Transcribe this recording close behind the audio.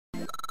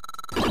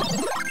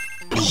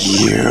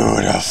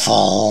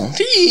Beautiful!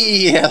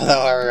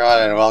 Hello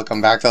everyone and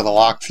welcome back to the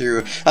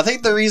walkthrough. I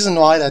think the reason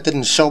why that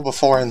didn't show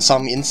before in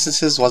some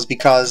instances was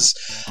because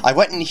I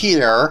went in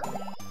here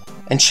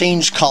and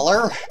changed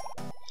color,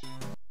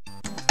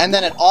 and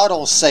then it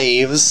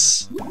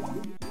auto-saves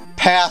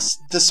past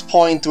this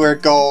point where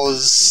it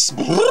goes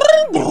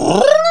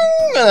and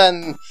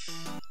then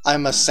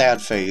I'm a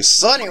sad face.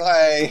 So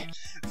anyway,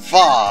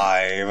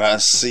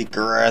 5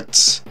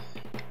 secret.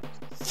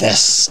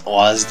 This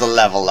was the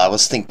level I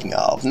was thinking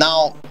of.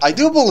 Now, I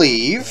do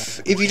believe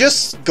if you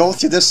just go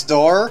through this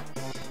door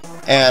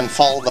and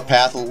follow the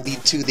path, it'll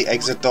lead to the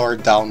exit door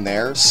down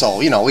there.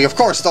 So, you know, we of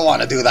course don't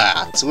want to do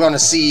that. We want to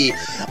see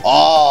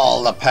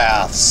all the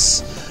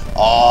paths.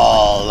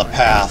 All the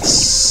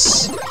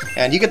paths.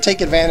 And you can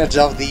take advantage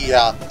of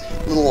the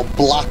little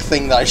block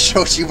thing that I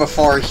showed you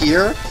before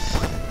here,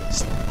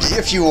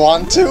 if you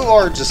want to,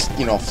 or just,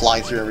 you know, fly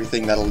through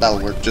everything. That'll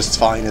work just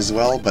fine as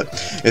well, but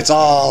it's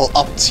all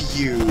up to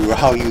you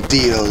how you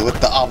deal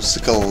with the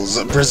obstacles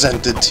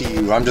presented to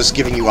you. I'm just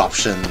giving you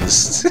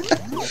options.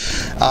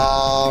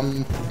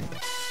 I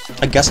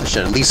guess I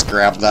should at least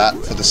grab that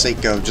for the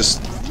sake of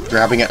just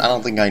grabbing it. I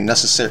don't think I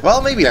necessarily...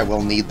 Well, maybe I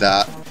will need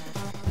that.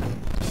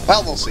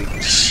 Well, we'll see.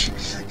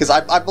 Because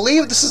I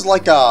believe this is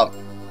like a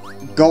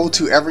go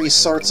to every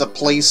sorts of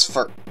place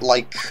for,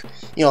 like,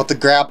 you know, to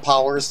grab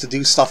powers to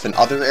do stuff in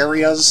other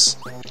areas.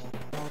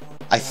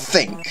 I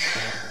think.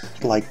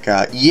 Like,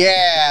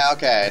 yeah,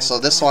 okay, so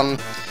this one,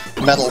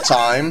 metal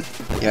time.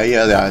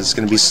 Yeah, it's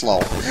gonna be slow.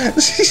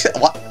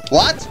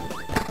 What?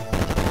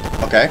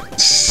 Okay.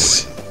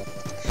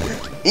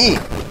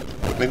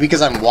 Maybe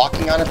because I'm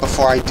walking on it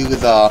before I do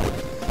the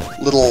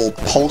little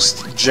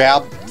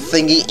post-jab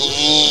thingy.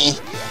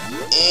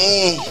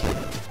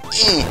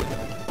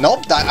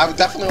 Nope, I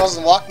definitely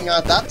wasn't walking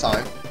on it that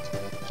time.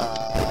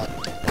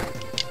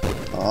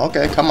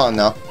 Okay, come on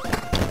now.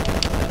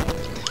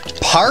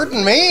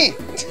 Pardon me!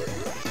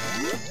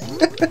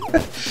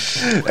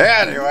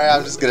 Anyway,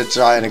 I'm just gonna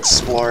try and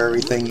explore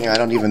everything here. I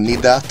don't even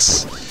need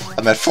that.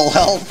 I'm at full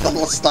health.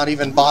 Let's not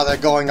even bother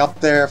going up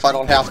there if I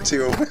don't have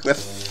to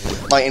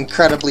with my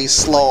incredibly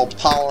slow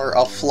power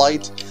of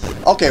flight.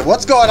 Okay,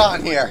 what's going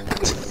on here?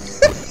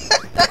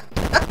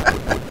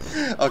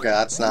 Okay,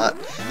 that's not...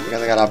 I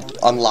guess I gotta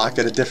unlock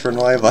it a different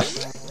way, but...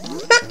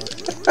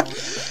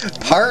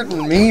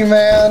 Pardon me,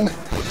 man!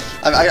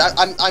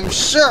 I'm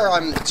sure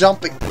I'm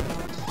jumping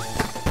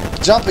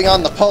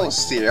on the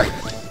post here.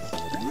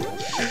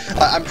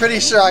 I'm pretty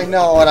sure I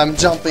know when I'm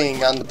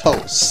jumping on the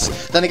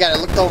post. Then again, I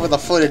looked over the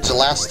footage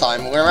last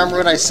time. Remember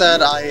when I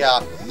said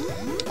I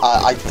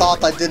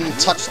thought I didn't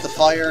touch the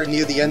fire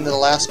near the end of the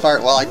last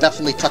part? Well, I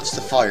definitely touched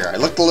the fire. I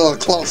looked a little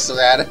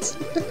closer at it.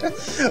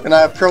 When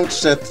I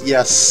approached it,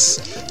 yes.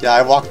 Yeah,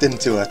 I walked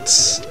into it.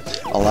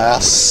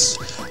 Alas,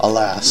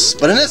 alas.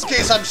 But in this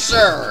case, I'm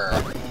sure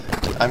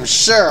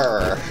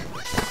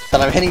that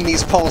I'm hitting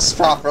these posts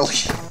properly.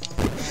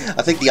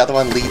 I think the other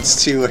one leads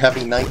to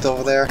Heavy Night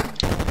over there.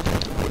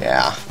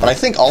 Yeah, but I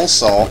think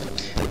also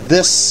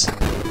this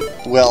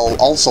will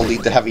also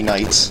lead to Heavy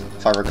Night,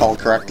 if I recall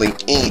correctly.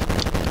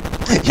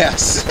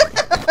 Yes.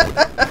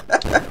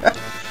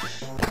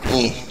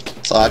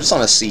 So I just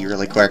want to see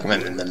really quick. Well,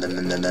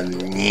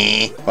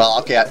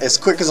 okay, as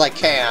quick as I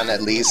can,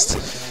 at least.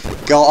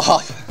 Go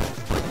off.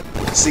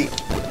 See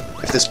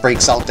if this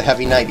breaks out to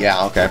Heavy Night.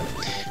 Yeah, okay.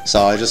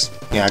 So I just,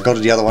 yeah, go to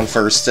the other one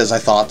first, as I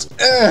thought.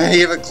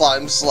 Even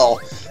climb slow.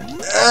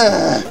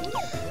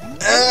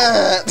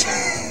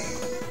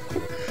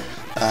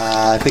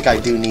 I think I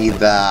do need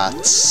that.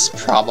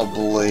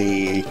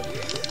 Probably.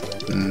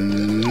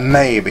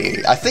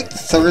 Maybe. I think the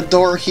third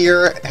door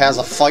here has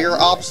a fire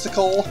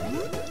obstacle.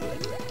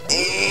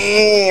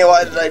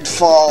 Why did I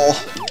fall?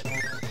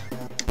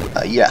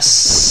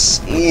 Yes.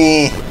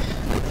 If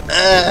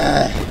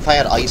I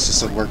had ice,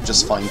 this would work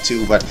just fine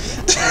too, but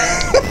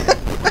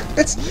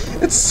it's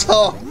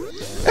so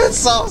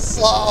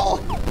slow.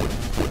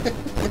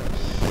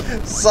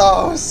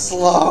 So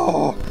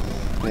slow.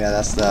 Yeah,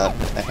 that's the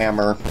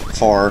hammer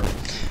for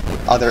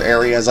other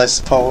areas, I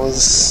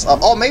suppose.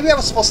 Oh, maybe I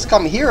was supposed to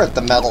come here at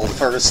the metal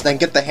first, then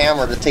get the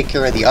hammer to take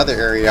care of the other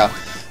area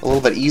a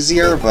little bit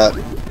easier, but...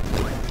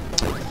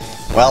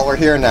 Well, we're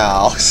here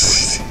now.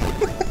 So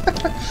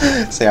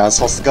yeah, I was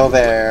supposed to go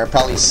there,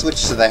 probably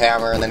switch to the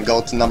hammer, and then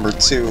go to number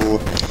 2.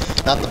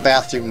 Not the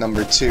bathroom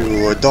number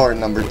 2, or door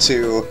number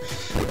 2.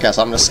 Okay,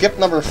 so I'm gonna skip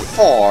number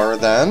 4,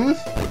 then.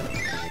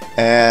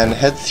 And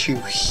head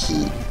through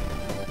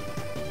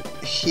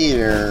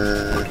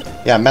here.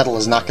 Yeah, metal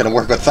is not gonna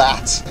work with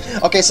that.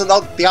 Okay, so now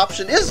the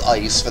option is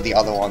ice for the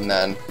other one,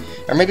 then.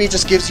 Or maybe it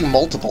just gives you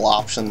multiple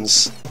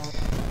options.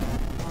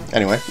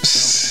 Anyway.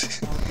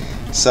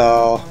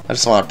 So, I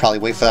just want to probably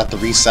wait for that to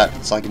reset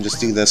so I can just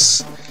do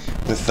this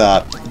with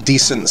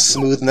decent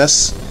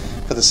smoothness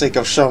for the sake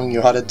of showing you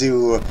how to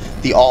do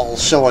the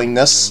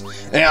all-showingness.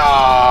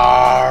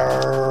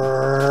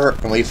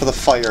 And wait for the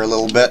fire a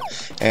little bit,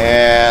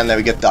 and then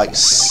we get the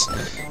ice.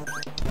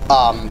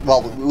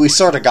 Well, we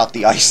sort of got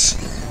the ice.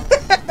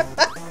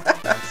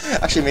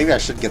 Actually, maybe I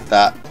should get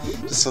that.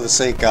 just for the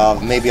sake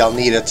of maybe I'll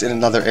need it in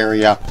another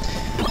area.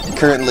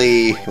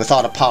 Currently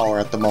without a power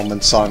at the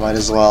moment, so I might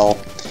as well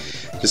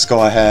just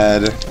go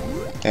ahead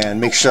and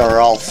make sure we're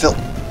all filled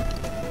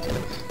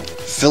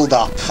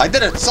up. I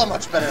did it so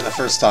much better the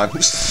first time.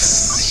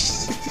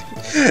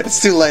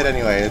 It's too late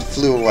anyway, it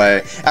flew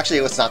away. Actually,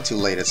 it's not too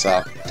late, it's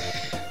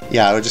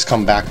yeah, it would just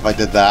come back if I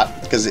did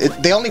that, because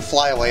they only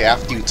fly away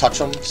after you touch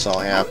them,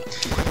 so yeah.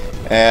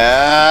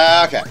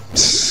 Okay.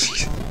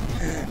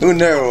 Who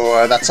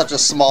knew that such a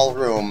small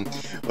room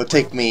would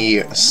take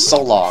me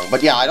so long?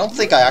 But yeah, I don't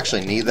think I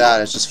actually need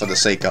that, it's just for the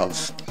sake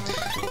of,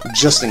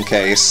 just in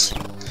case.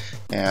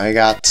 Yeah, we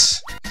got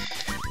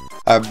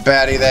a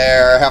baddie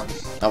there.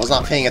 I was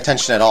not paying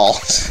attention at all.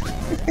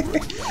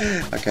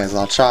 Okay, so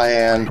I'll try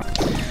and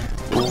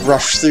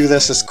rush through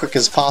this as quick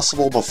as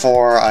possible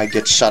before I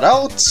get shut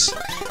out.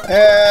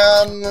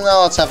 And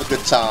now let's have a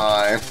good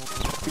time.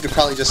 We could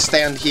probably just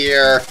stand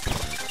here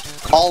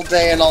all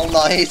day and all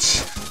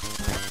night.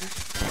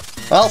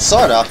 Well,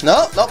 sorta.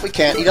 Nope, we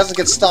can't. He doesn't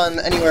get stunned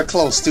anywhere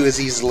close to as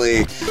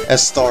easily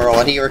as Storo,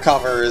 and he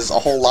recovers a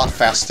whole lot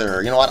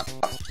faster. You know what?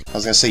 I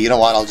was gonna say, you know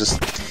what, I'll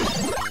just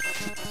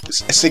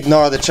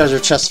ignore the treasure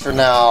chest for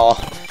now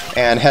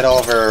and head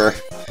over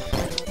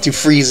to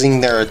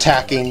freezing their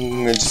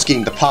attacking and just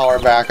getting the power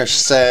back, I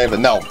should say, but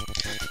no.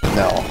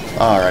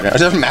 Alright, I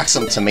just maxed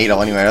some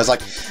tomato anyway. It's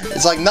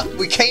like, no,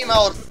 we came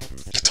out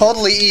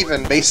totally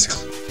even,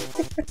 basically,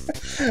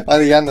 by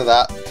the end of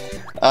that.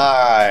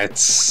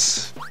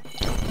 Alright.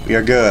 We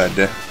are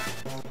good.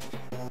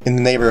 In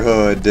the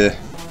neighborhood.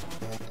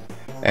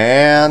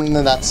 And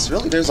that's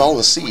really, there's all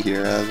to see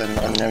here. I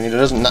mean,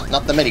 there's not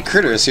that many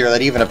critters here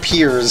that even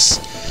appears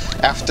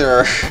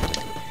after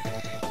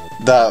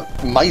the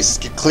mice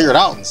get cleared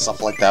out and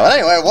stuff like that. But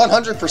anyway,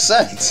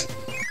 100%!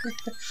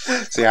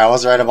 So yeah, I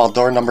was right about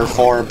door number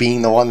 4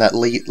 being the one that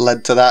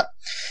led to that.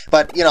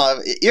 But, you know,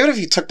 even if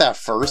you took that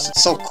first,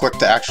 it's so quick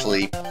to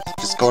actually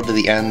just go to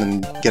the end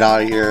and get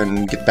out of here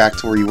and get back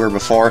to where you were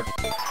before.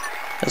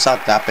 It's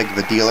not that big of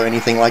a deal or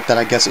anything like that,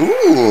 I guess.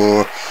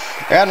 Ooh!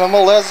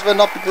 Animal has been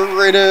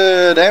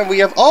upgraded! And we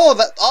have...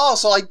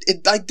 so I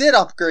did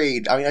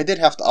upgrade. I mean, I did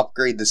have to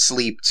upgrade the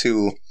sleep,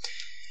 too.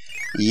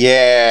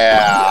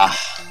 Yeah!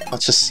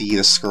 Let's just see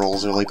the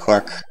scrolls really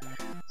quick.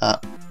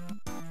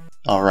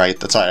 Alright,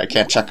 that's alright, I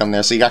can't check them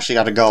there, so you actually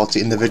gotta go to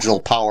individual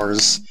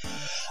powers.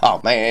 Oh,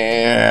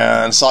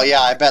 man! So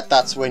yeah, I bet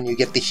that's when you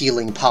get the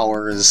healing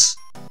powers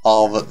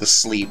of the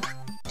sleep.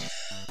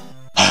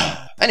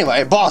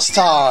 Anyway, boss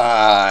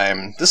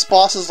time! This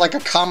boss is like a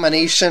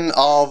combination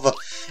of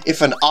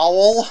if an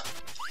owl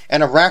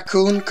and a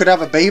raccoon could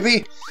have a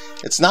baby.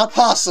 It's not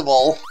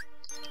possible,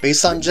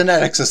 based on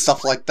genetics and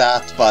stuff like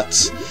that,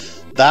 but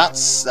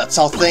that's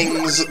how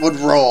things would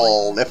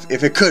roll,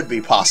 if it could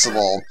be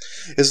possible.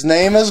 His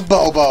name is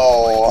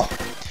Bohboh.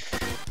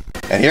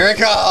 And here it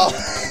goes!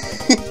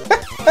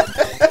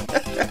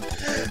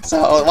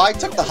 So, why I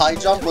took the high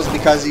jump was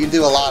because you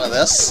do a lot of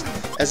this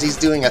as he's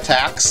doing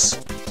attacks.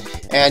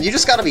 And you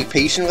just gotta be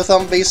patient with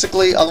him,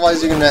 basically,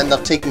 otherwise you're gonna end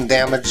up taking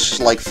damage,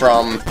 like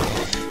from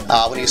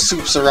when he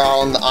swoops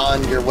around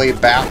on your way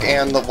back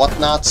and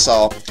whatnot,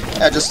 so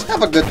yeah, just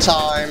have a good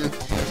time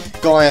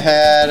going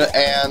ahead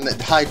and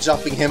high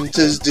jumping him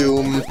to his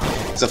doom.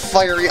 He's a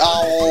fiery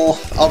owl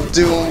of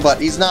doom, but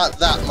he's not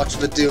that much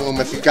of a doom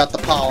if you've got the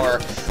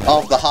power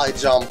of the high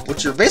jump,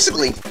 which you're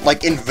basically,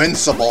 like,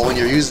 invincible when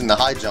you're using the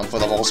high jump for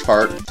the most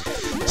part.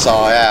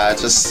 So yeah,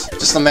 it's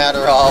just a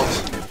matter of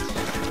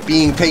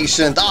being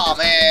patient. Oh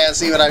man,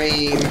 see what I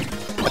mean?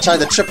 I tried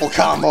the triple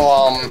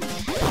combo him,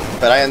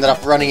 but I ended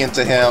up running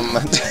into him.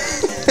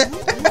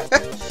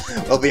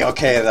 We'll be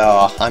okay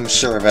though, I'm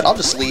sure of it. I'll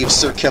just leave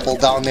Sir Kibble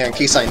down there in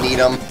case I need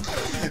him.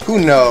 Who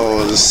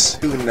knows?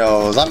 Who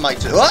knows? I might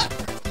just... What?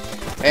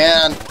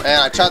 And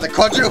I tried the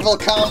quadruple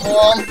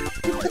combo him.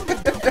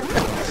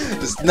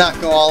 Does not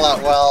go all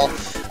that well.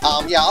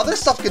 Yeah, other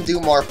stuff can do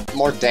more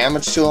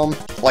damage to him,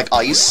 like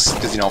ice,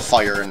 because, you know,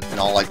 fire and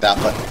all like that,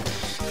 but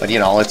you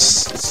know,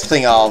 it's a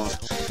thing of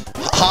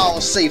how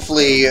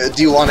safely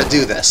do you want to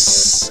do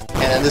this?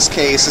 And in this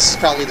case, this is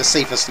probably the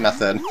safest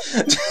method.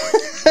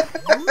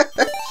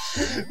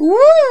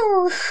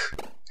 Woo!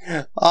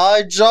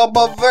 High jump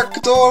of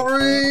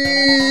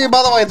victory!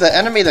 By the way, the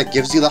enemy that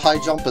gives you the high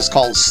jump is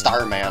called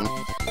Starman.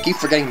 I keep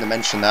forgetting to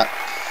mention that.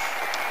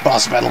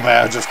 Boss battle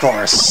badge, of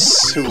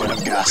course. Who would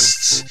have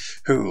guessed?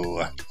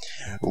 Who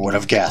would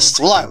have guessed?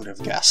 Well, I would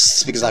have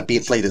guessed, because I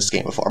played this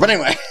game before. But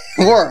anyway,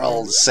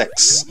 World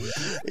 6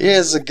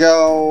 years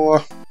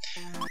ago,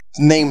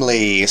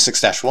 namely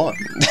 6-1.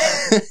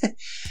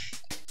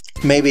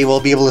 Maybe we'll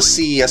be able to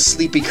see a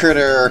sleepy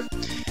critter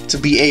to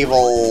be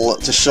able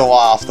to show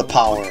off the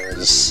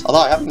powers.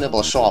 Although I haven't been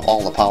able to show off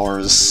all the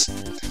powers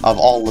of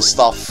all the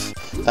stuff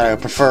that I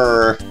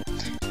prefer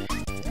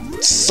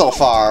so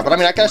far. But I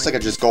mean, I guess I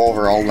could just go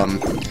over all of them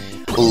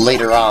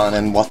later on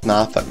and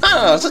whatnot, but I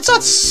don't know, it's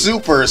not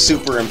super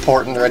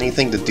important or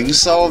anything to do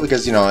so,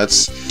 because, you know,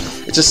 it's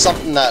just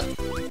something that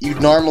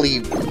you'd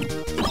normally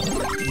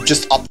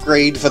just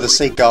upgrade for the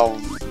sake of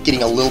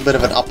getting a little bit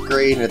of an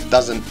upgrade, and it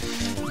doesn't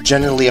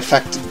generally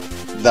affect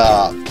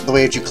the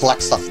way that you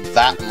collect stuff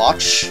that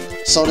much,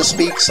 so to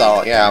speak,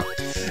 so yeah.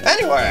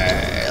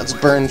 Anyway, let's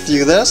burn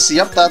through this.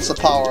 Yep, that's the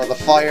power of the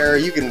fire.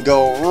 You can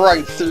go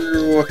right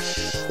through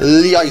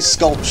the ice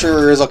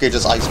sculptures. Okay,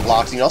 just ice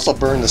blocks. You can also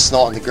burn the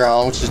snow on the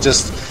ground, which is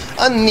just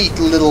a neat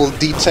little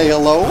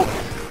detail-o.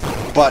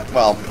 But,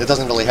 well, it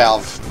doesn't really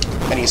have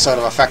any sort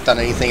of effect on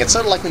anything. It's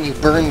sort of like when you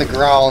burn the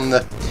ground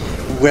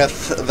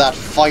with that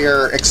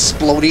fire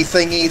explodey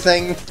thingy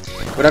thing.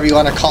 Whatever you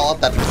want to call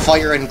it, that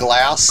fire and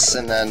glass,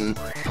 and then,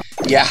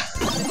 yeah.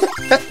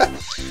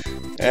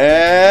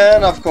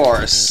 And, of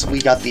course, we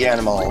got the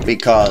animal,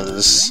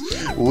 because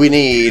we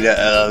need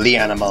the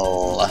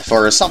animal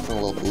for something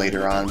a little bit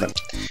later on, but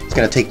it's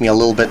going to take me a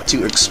little bit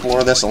to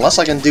explore this, unless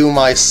I can do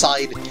my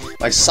side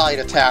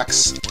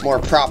attacks more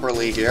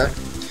properly here.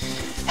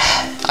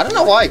 I don't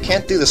know why I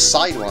can't do the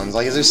side ones.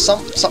 Like, is there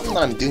something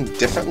that I'm doing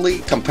differently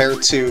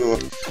compared to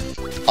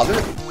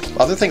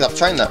other things? I'm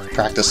trying to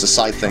practice the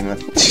side thing.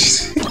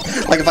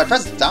 Like, if I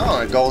press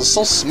down, it goes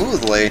so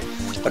smoothly,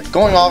 but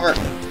going over...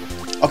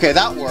 Okay,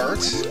 that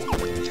worked.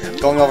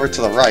 Going over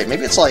to the right.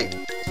 Maybe it's like...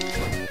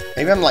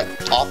 Maybe I'm like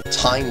off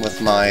time with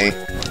my...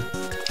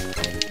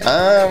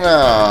 I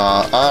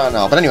don't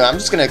know. But anyway, I'm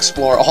just gonna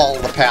explore all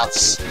the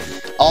paths,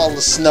 all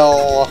the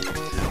snow,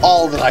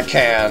 all that I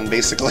can,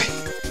 basically.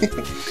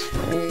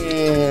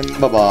 And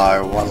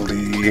bye-bye,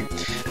 Waddle-Dee.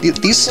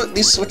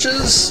 These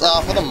switches,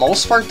 for the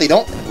most part, they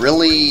don't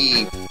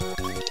really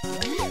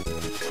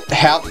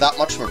have that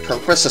much of a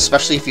purpose,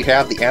 especially if you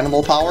have the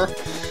animal power.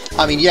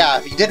 I mean, yeah,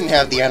 if you didn't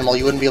have the animal,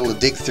 you wouldn't be able to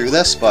dig through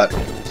this, but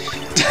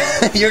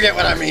you get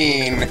what I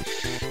mean.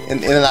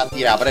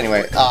 Yeah, but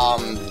anyway,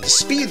 to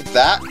speed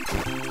that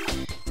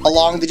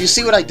along, did you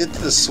see what I did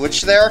to the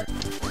switch there?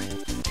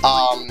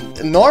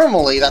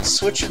 Normally that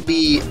switch would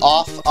be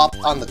up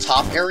on the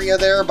top area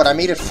there, but I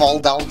made it fall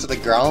down to the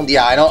ground.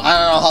 Yeah, I don't know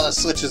how the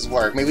switches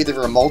work. Maybe the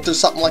remote or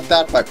something like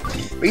that, but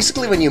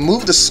basically when you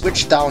move the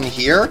switch down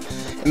here,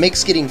 it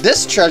makes getting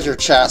this treasure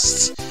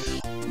chest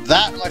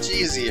that much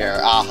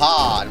easier.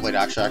 Aha! Wait,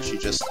 actually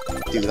just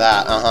do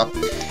that.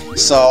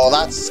 So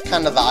that's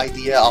kind of the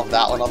idea of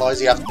that one.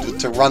 Otherwise you have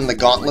to run the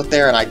gauntlet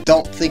there, and I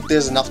don't think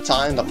there's enough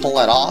time to pull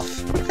that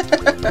off.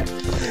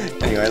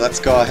 Anyway,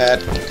 let's go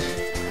ahead.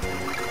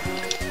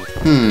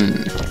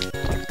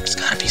 There's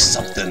gotta be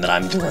something that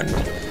I'm doing.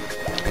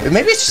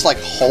 Maybe it's just like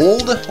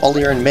hold while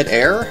you're in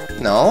mid-air?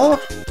 No?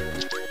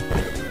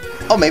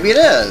 Oh, maybe it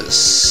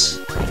is.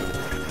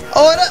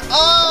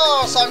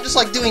 Oh, so I'm just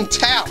like doing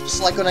taps,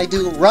 like when I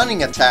do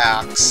running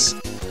attacks.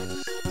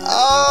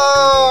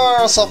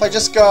 Oh, so if I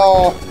just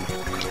go...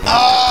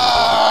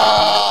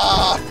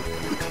 Ah!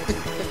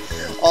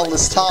 All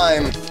this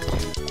time.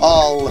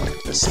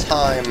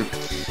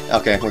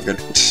 Okay, we're good.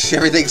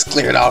 Everything's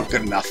cleared out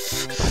good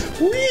enough.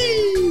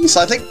 Whee!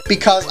 So I think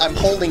because I'm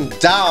holding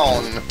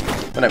down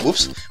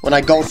when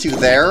I go through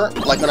there,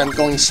 like when I'm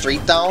going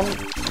straight down,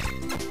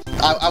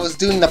 I was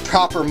doing the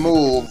proper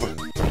move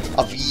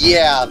of,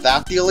 yeah,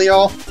 that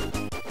dealio.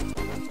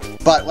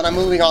 But when I'm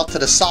moving out to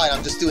the side,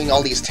 I'm just doing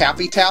all these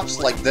tappy taps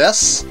like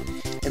this.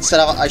 Instead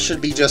of, I should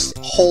be just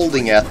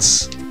holding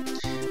it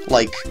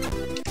like,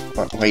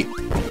 wait,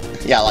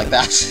 yeah, like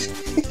that.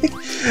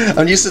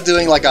 I'm used to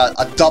doing like a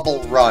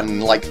double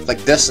run, like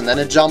this, and then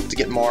a jump to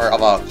get more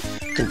of a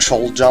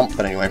controlled jump,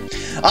 but anyway.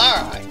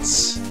 Alright.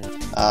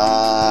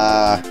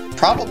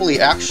 Probably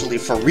actually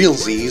for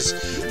realsies,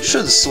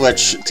 should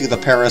switch to the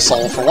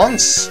parasol for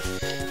once.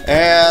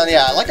 And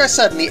yeah, like I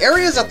said, in the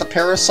areas that the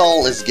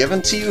parasol is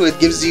given to you, it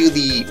gives you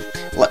the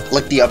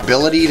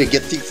ability to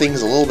get through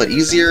things a little bit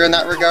easier in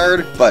that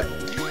regard, but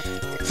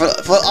for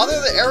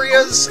other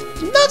areas,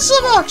 not so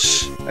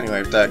much!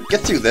 Anyway, to get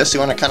through this, you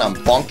want to kind of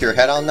bonk your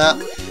head on that.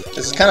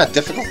 It's kind of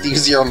difficult to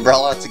use your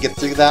umbrella to get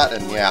through that,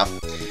 and yeah.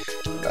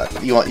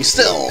 You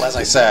still, as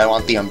I said,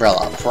 want the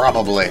umbrella,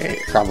 probably,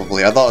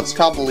 although it's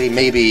probably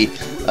maybe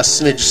a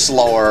smidge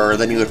slower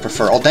than you would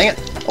prefer. Oh, dang it!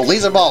 Oh,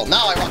 laser ball!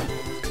 Now I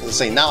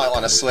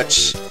want to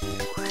switch.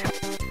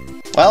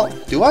 Well,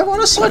 do I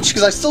want to switch?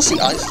 Because I still see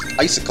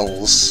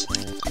icicles.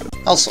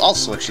 I'll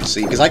switch, you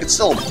see, because I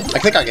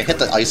think I can hit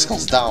the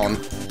icicles down.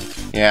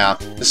 Yeah,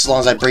 just as long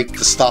as I break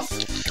the stuff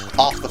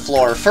off the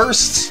floor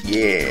first.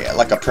 Yeah,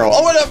 like a pro.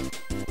 Oh, what up?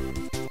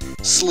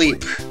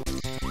 Sleep.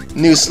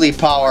 New sleep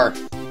power.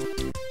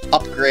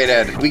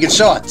 Upgraded. We can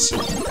show it.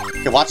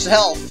 Okay, watch the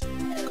health.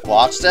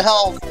 Watch the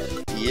health.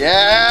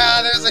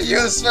 Yeah, there's a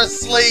use for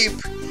sleep.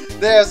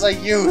 There's a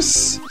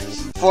use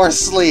for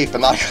sleep.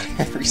 And I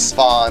gotta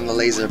respawn the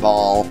laser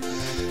ball.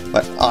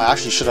 But I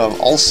actually should have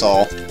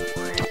also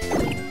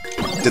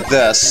did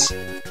this.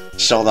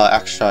 Show the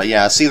extra.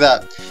 Yeah, see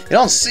that? You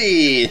don't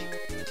see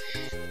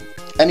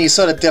any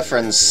sort of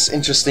difference,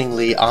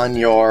 interestingly, on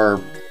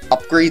your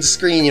upgrade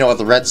screen, you know, with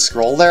the red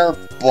scroll there,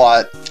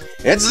 but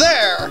it's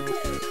there!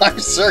 I'm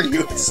sure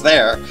it's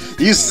there.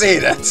 You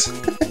seen it.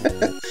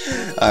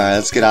 Alright,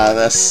 let's get out of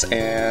this,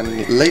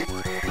 and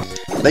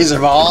laser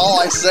ball,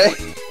 I say.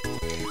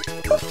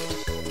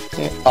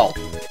 Oh.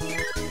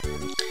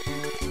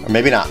 Or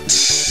maybe not.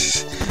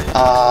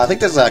 I think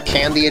there's a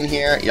candy in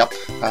here. Yep.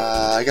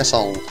 I guess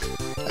I'll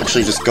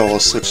actually just go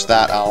switch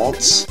that out.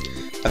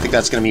 I think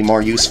that's going to be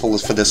more useful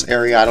for this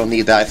area. I don't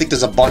need that. I think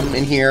there's a button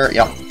in here.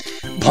 Yep.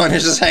 Bun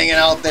is just hanging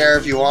out there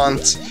if you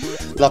want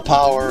the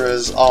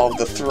powers of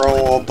the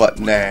throw, but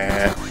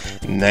nah.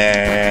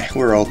 Nah,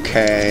 we're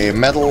okay.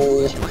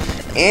 Metal.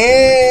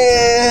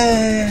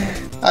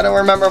 I don't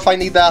remember if I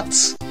need that.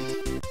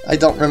 I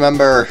don't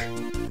remember.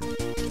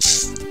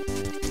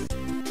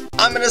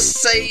 I'm gonna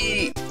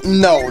say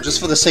no, just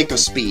for the sake of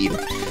speed.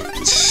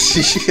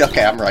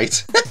 Okay, I'm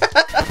right.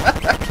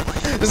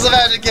 Just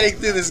imagine getting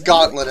through this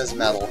gauntlet as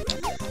metal.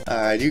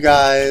 Alright, you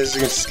guys are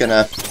just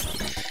gonna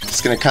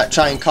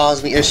try and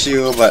cause me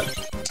issue, but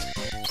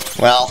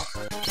well,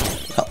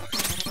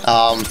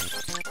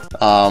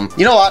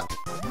 you know what?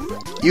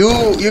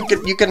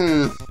 You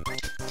can.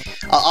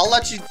 I'll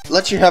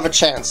let you have a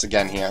chance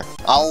again here.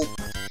 I'll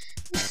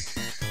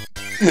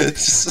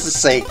just for the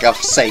sake of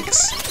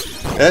sakes.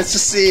 Let's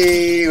just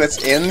see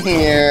what's in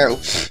here.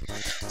 Oops.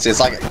 See, it's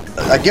like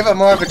I give him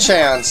more of a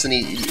chance, and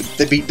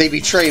they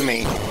betray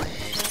me.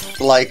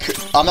 Like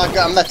I'm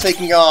not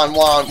taking you on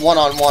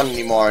one-on-one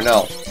anymore.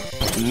 No,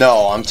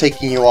 I'm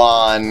taking you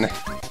on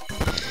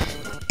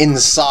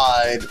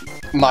inside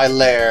my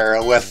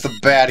lair with the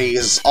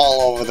baddies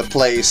all over the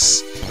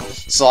place.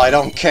 So I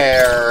don't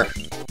care.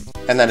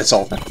 And then it's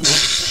over.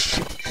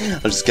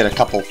 I'll just get a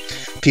couple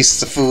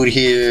pieces of food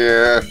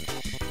here,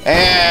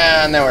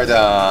 and then we're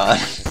done.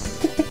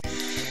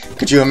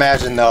 Could you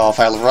imagine though if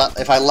I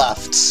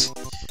left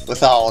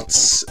without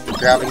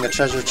grabbing the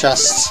treasure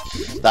chest?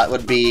 That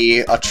would be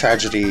a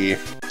tragedy.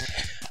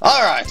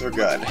 Alright, we're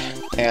good.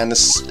 And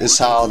this is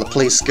how the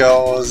place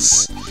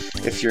goes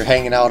if you're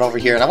hanging out over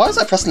here. Now why was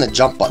I pressing the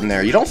jump button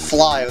there? You don't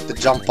fly with the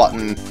jump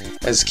button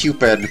as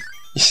Cupid.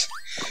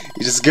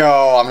 You just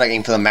go, I'm not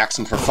aiming for the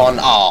maximum for fun.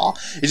 Aw,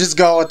 you just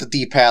go with the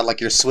D-pad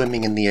like you're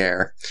swimming in the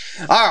air.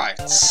 Alright.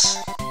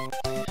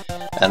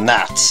 And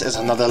that is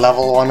another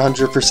level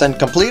 100%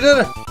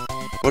 completed.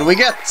 What do we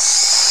get?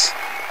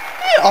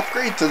 Yeah,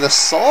 upgrade to the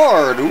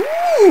sword.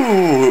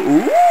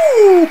 Ooh.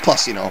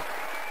 Plus, you know,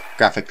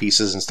 graphic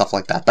pieces and stuff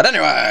like that. But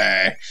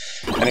anyway,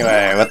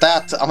 with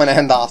that, I'm going to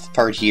end off the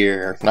part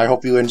here. And I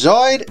hope you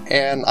enjoyed,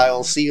 and I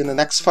will see you in the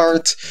next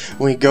part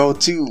when we go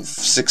to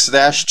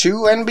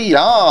 6-2 and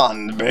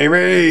beyond,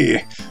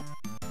 baby!